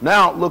 So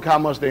now look how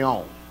much they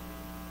own.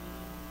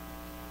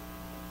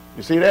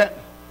 You see that?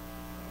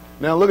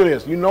 Now look at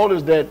this. You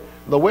notice that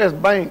the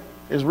West Bank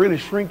is really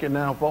shrinking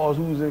now as far as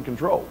who's in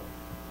control.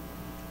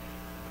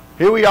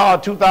 Here we are,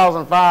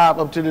 2005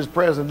 up to this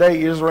present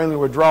day. Israel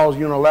withdraws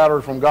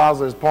unilaterally from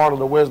Gaza as part of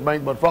the West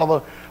Bank, but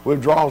further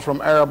withdraws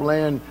from Arab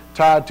land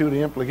tied to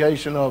the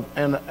implication of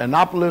an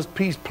Annapolis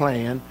peace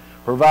plan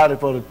provided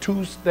for the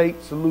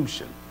two-state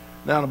solution.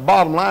 Now the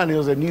bottom line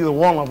is that neither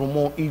one of them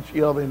want each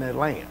other in that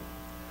land.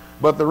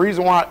 But the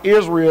reason why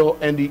Israel,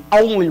 and the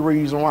only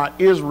reason why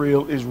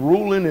Israel is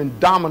ruling and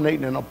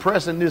dominating and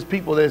oppressing this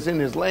people that's in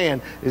this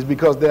land, is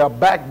because they are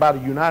backed by the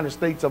United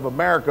States of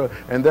America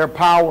and their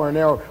power and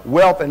their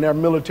wealth and their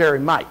military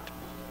might.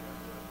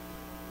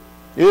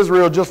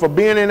 Israel, just for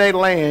being in that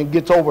land,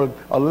 gets over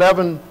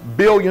 $11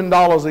 billion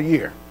a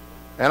year.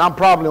 and I'm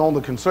probably on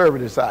the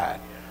conservative side,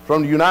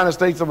 from the United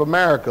States of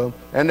America,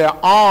 and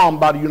they're armed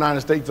by the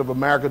United States of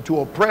America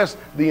to oppress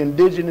the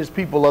indigenous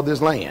people of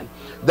this land.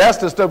 That's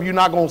the stuff you're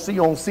not going to see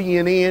on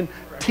CNN,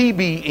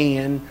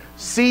 TBN,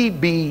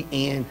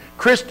 CBN,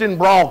 Christian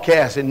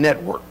Broadcasting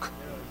Network,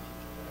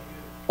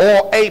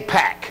 or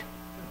APAC.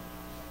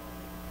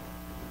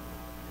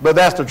 But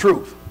that's the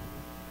truth.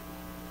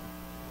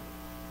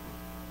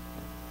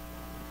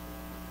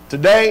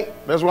 Today,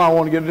 that's why I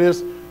want to get to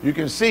this. You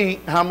can see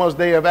how much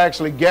they have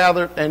actually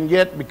gathered, and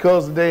yet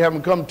because they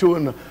haven't come to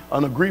an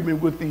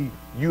agreement with the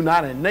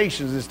United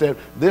Nations, is that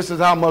this is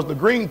how much, the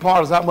green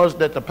part is how much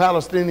that the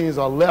Palestinians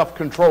are left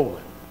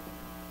controlling.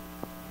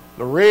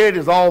 The red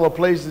is all the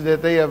places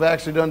that they have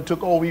actually done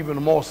took over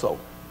even more so.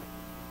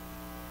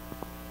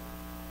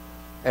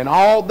 And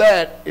all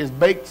that is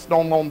based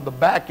on the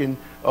backing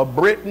of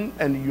Britain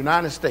and the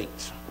United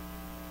States.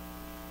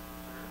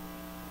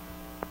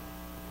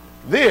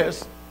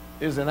 This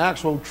is an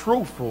actual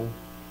truthful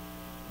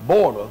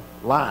border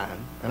line,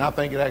 and I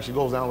think it actually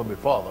goes down a little bit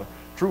farther.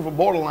 Truthful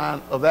borderline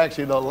of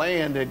actually the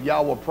land that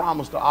Yahweh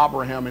promised to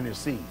Abraham and his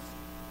seed.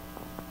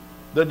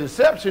 The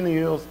deception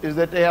is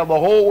that they have the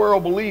whole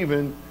world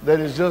believing that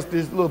it's just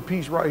this little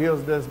piece right here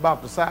that's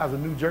about the size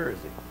of New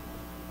Jersey.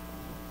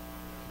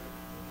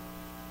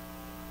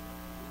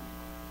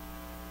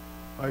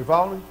 Are you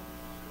following me?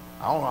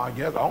 I don't know, I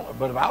guess,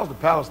 but if I was the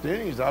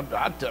Palestinians,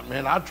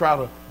 I'd try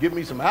to get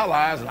me some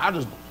allies, and I'd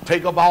just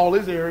take up all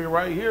this area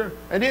right here,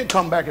 and then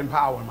come back in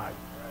power and might.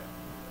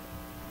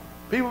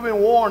 People have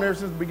been warned ever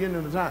since the beginning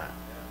of the time.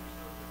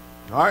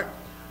 All right?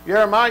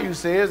 Jeremiah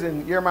says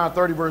in Jeremiah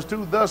 30, verse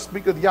 2, thus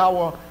speaketh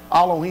Yahweh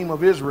Elohim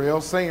of Israel,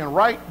 saying,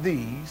 write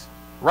thee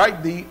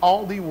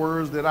all the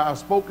words that I have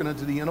spoken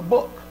unto thee in a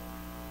book.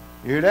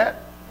 You hear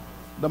that?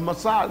 The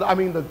Messiah,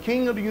 the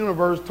King of the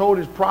universe told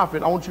his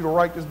prophet, I want you to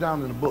write this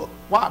down in a book.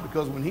 Why?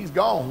 Because when he's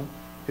gone,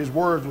 his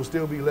words will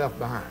still be left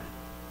behind.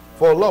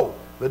 For lo,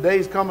 the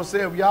days come,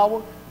 saith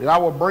Yahweh, that I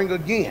will bring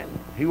again.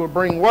 He will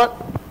bring what?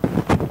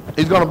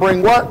 He's going to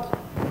bring what?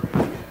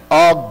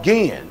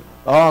 Again.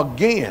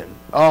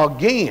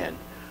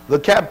 The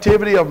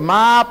captivity of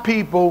my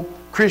people,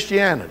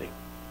 Christianity.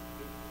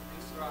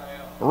 Israel.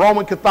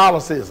 Roman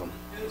Catholicism.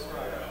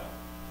 Israel.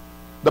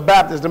 The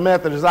Baptist, the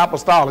Methodist,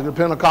 Apostolic, the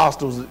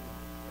Pentecostals,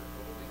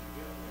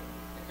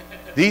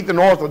 the Eastern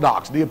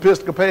Orthodox, the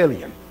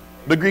Episcopalian,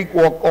 the Greek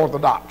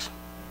Orthodox.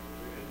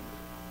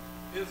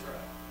 Israel.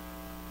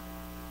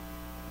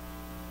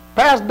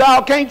 Pastor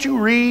Dowell, can't you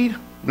read?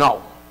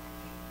 No.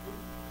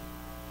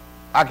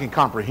 I can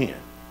comprehend.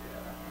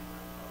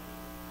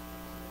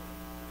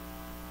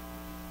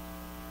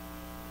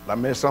 I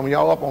messed some of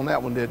y'all up on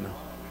that one, didn't I?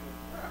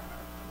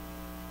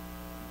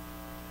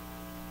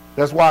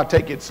 That's why I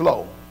take it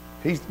slow.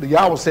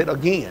 Yahweh said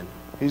again,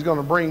 he's going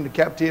to bring the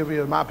captivity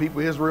of my people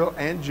Israel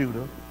and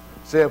Judah,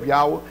 saith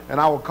Yahweh, and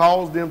I will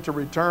cause them to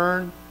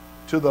return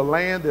to the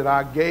land that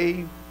I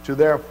gave to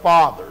their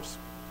fathers,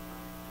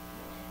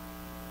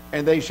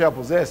 and they shall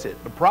possess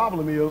it. The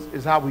problem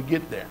is how we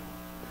get there.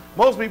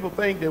 Most people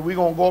think that we're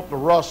going to go up to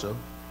Russia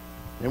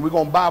and we're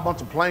going to buy a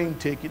bunch of plane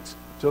tickets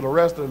to the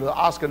rest of the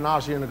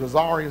Ashkenazi and the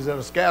Khazarians that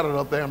are scattered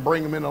up there and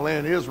bring them in the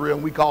land of Israel,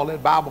 and we call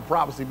that Bible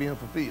prophecy being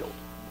fulfilled.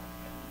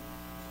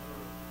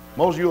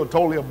 Most of you are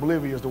totally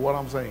oblivious to what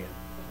I'm saying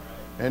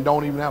and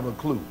don't even have a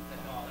clue.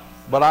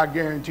 But I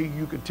guarantee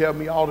you could tell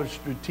me all the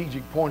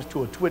strategic points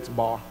to a Twix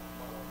bar.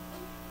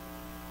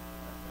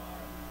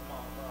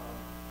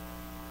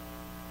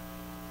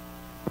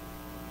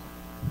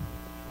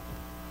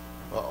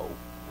 Uh-oh.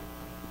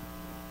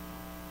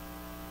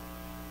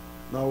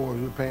 No,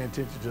 we're paying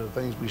attention to the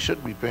things we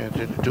should be paying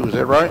attention to. Is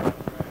that right?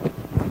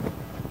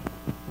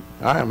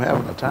 I am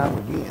having a time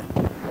again.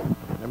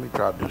 Let me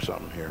try to do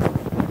something here.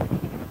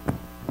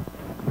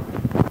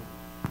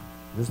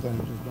 This thing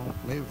just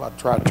don't. Maybe if I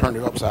try to turn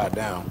it upside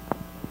down.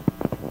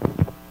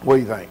 What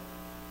do you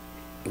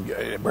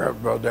think?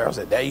 Brother Darrell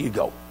said, there you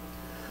go.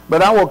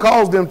 But I will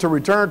cause them to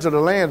return to the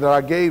land that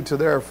I gave to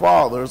their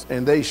fathers,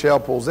 and they shall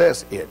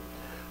possess it.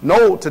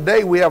 No,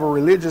 today we have a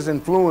religious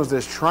influence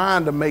that's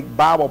trying to make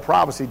Bible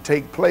prophecy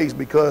take place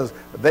because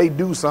they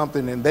do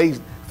something and they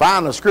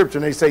find a scripture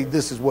and they say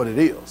this is what it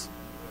is.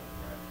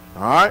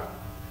 All right?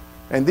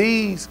 And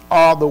these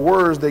are the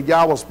words that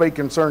Yahweh spake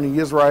concerning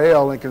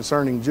Israel and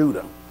concerning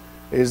Judah.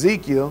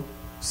 Ezekiel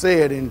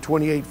said in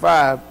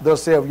 28:5,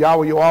 thus saith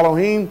Yahweh your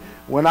Elohim,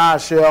 when I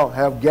shall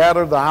have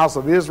gathered the house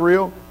of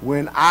Israel,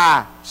 when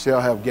I shall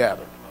have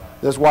gathered.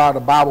 That's why the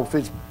Bible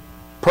fits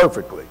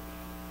perfectly.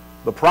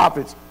 The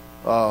prophets,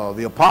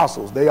 the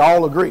apostles, they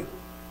all agree.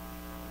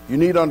 You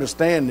need to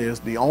understand this.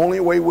 The only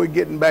way we're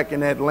getting back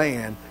in that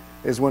land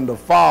is when the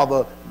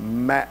Father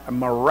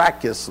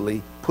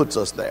miraculously puts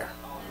us there.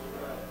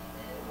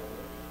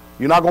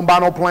 You're not going to buy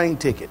no plane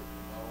ticket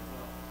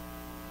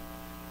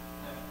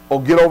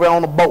or get over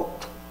on a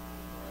boat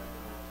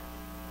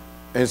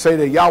and say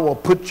that Yahweh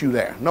put you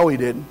there. No, he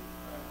didn't.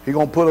 He's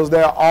going to put us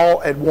there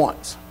all at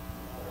once.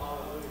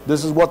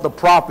 This is what the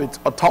prophets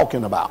are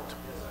talking about.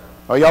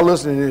 Are y'all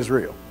listening to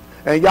Israel?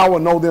 and y'all will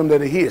know them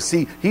that are his.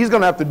 See, he's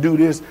going to have to do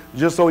this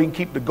just so he can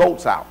keep the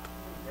goats out.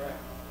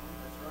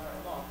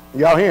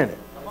 Y'all hearing it?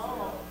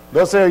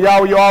 Thus said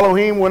Yahweh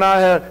Elohim, when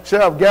I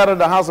shall have gathered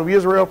the house of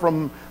Israel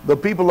from the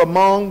people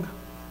among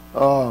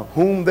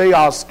whom they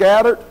are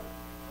scattered.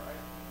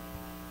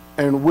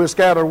 And we're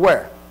scattered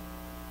where?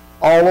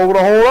 All over the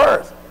whole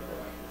earth.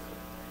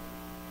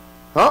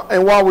 Huh?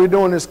 And while we're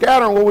doing this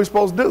scattering, what are we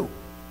supposed to do?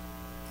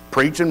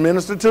 Preach and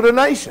minister to the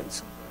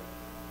nations.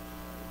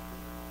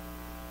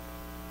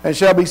 And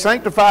shall be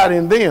sanctified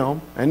in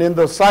them and in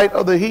the sight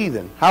of the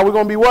heathen. How are we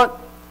going to be what?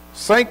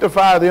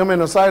 Sanctify them in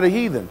the sight of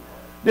heathen.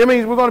 That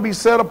means we're going to be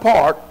set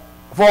apart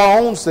for our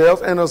own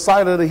selves, and the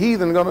sight of the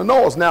heathen are going to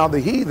know us. Now, the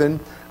heathen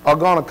are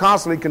going to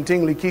constantly,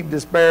 continually keep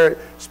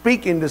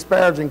speaking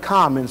disparaging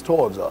comments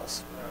towards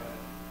us.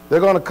 They're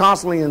going to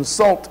constantly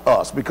insult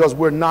us because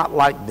we're not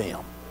like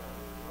them.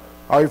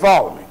 Are you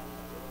following me?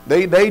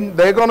 They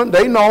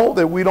know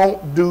that we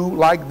don't do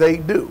like they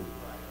do.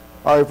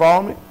 Are you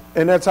following me?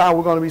 And that's how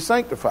we're going to be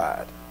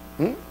sanctified.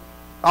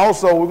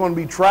 Also, we're going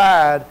to be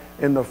tried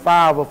in the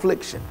fire of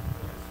affliction.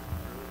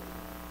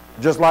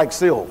 Just like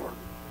silver.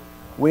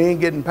 We ain't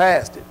getting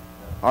past it.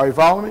 Are you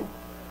following me?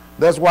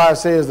 That's why it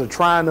says the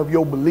trying of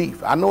your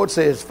belief. I know it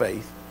says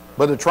faith,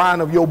 but the trying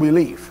of your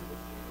belief.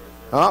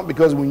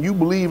 Because when you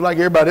believe like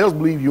everybody else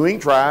believes, you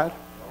ain't tried.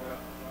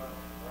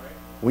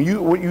 When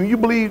you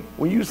believe,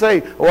 when you say,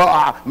 well,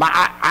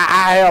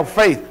 I have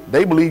faith,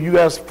 they believe you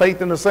have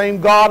faith in the same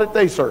God that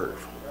they serve.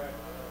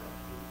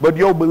 But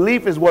your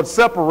belief is what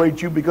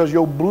separates you, because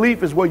your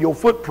belief is where your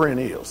footprint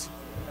is.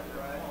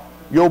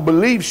 Your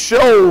belief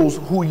shows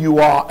who you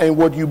are and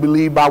what you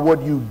believe by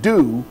what you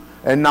do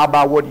and not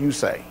by what you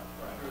say.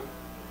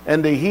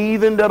 And the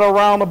heathen that are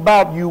round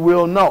about you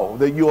will know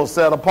that you are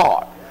set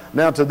apart.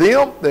 Now to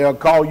them, they'll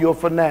call you a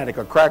fanatic,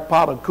 a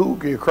crackpot, a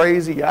kook, you're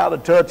crazy, you're out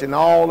of touch, and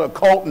all the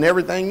cult and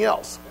everything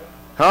else.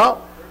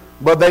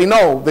 But they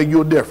know that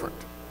you're different.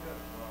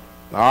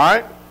 All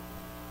right?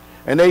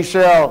 And they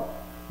shall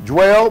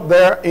dwell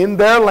there in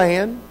their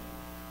land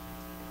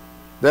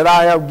that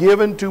I have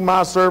given to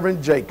my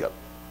servant Jacob.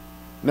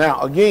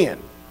 Now, again,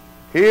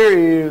 here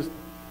is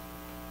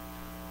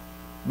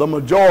the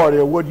majority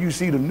of what you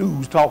see the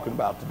news talking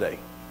about today.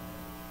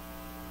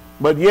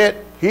 But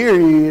yet, here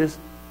is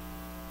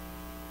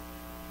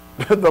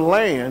the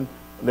land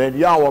that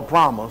Yahweh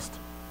promised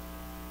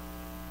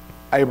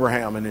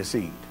Abraham and his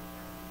seed.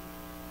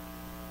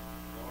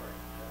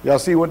 Y'all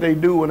see what they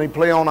do when they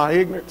play on our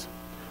ignorance?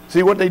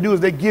 See, what they do is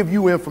they give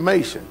you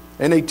information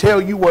and they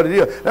tell you what it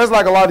is. That's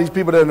like a lot of these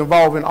people that are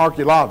involved in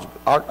archaeology.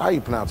 How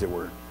you pronounce that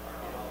word?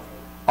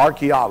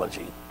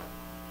 Archaeology.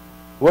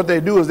 What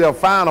they do is they'll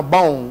find a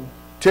bone,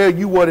 tell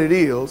you what it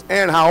is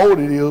and how old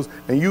it is,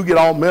 and you get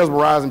all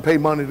mesmerized and pay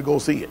money to go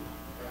see it.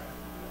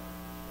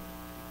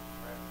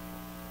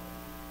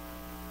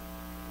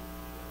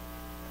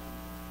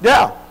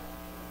 Yeah.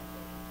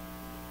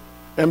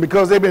 And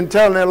because they've been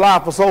telling their lie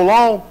for so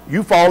long,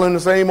 you fall in the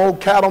same old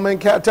cattleman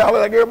mentality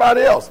like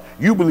everybody else.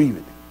 You believe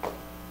it.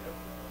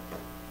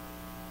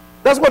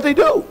 That's what they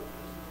do.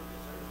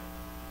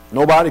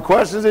 Nobody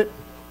questions it.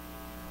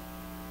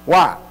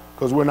 Why?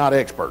 Because we're not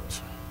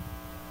experts.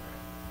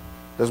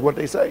 That's what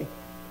they say.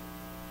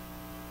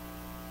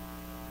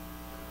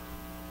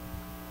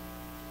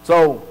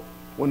 So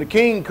when the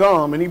king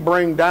come and he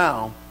bring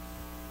down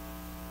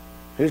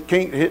his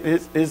king,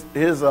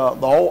 the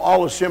whole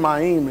all of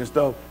Shemaim and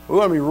stuff, we're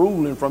going to be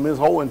ruling from his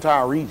whole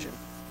entire region.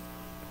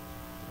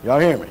 Y'all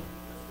hear me?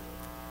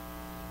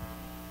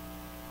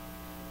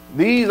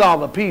 These are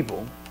the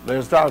people that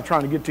I started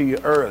trying to get to you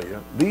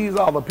earlier. These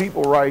are the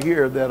people right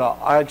here that are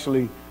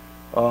actually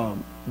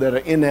that are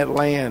in that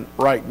land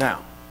right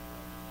now.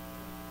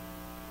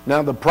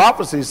 Now the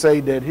prophecies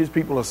say that his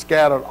people are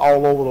scattered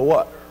all over the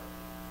what?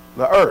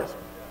 The earth.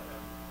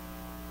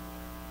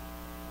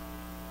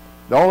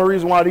 The only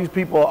reason why these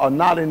people are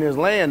not in this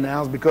land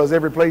now is because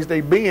every place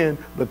they've been,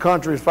 the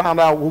countries found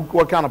out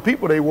what kind of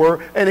people they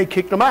were, and they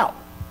kicked them out.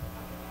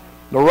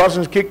 The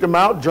Russians kicked them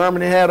out.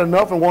 Germany had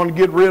enough and wanted to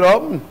get rid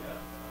of them.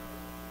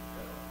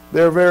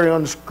 They're very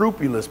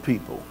unscrupulous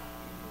people.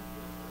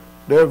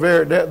 They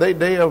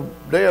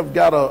have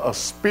got a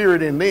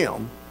spirit in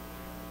them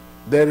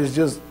that is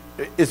just,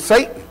 it's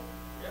Satan.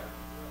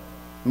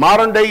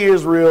 Modern day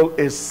Israel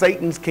is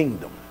Satan's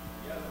kingdom.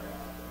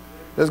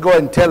 Let's go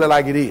ahead and tell it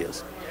like it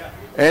is.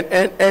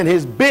 And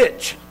his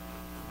bitch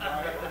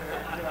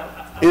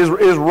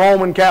is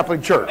Roman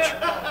Catholic Church.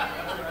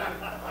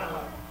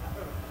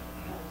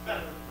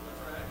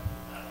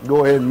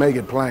 Go ahead and make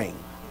it plain.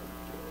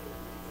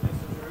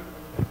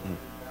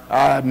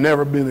 I've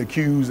never been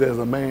accused as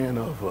a man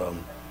of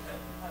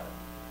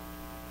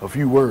a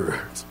few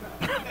words.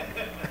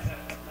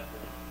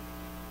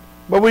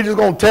 But we're just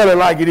going to tell it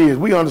like it is.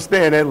 We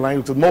understand that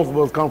language because most of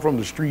us come from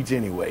the streets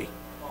anyway.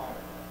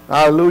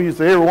 Hallelujah.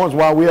 So every once in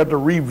a while we have to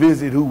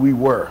revisit who we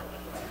were.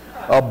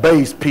 A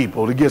base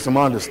people to get some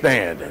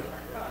understanding.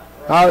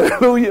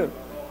 Hallelujah.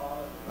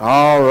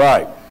 All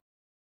right.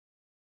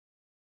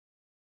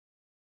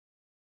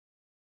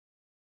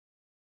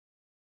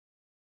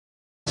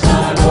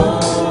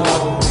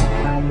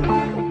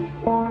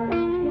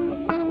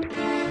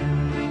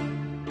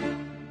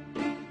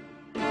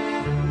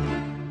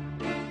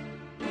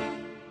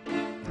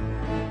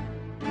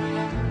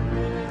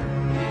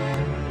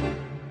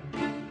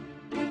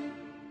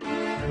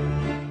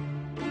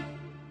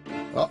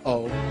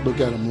 Look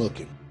at him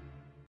looking.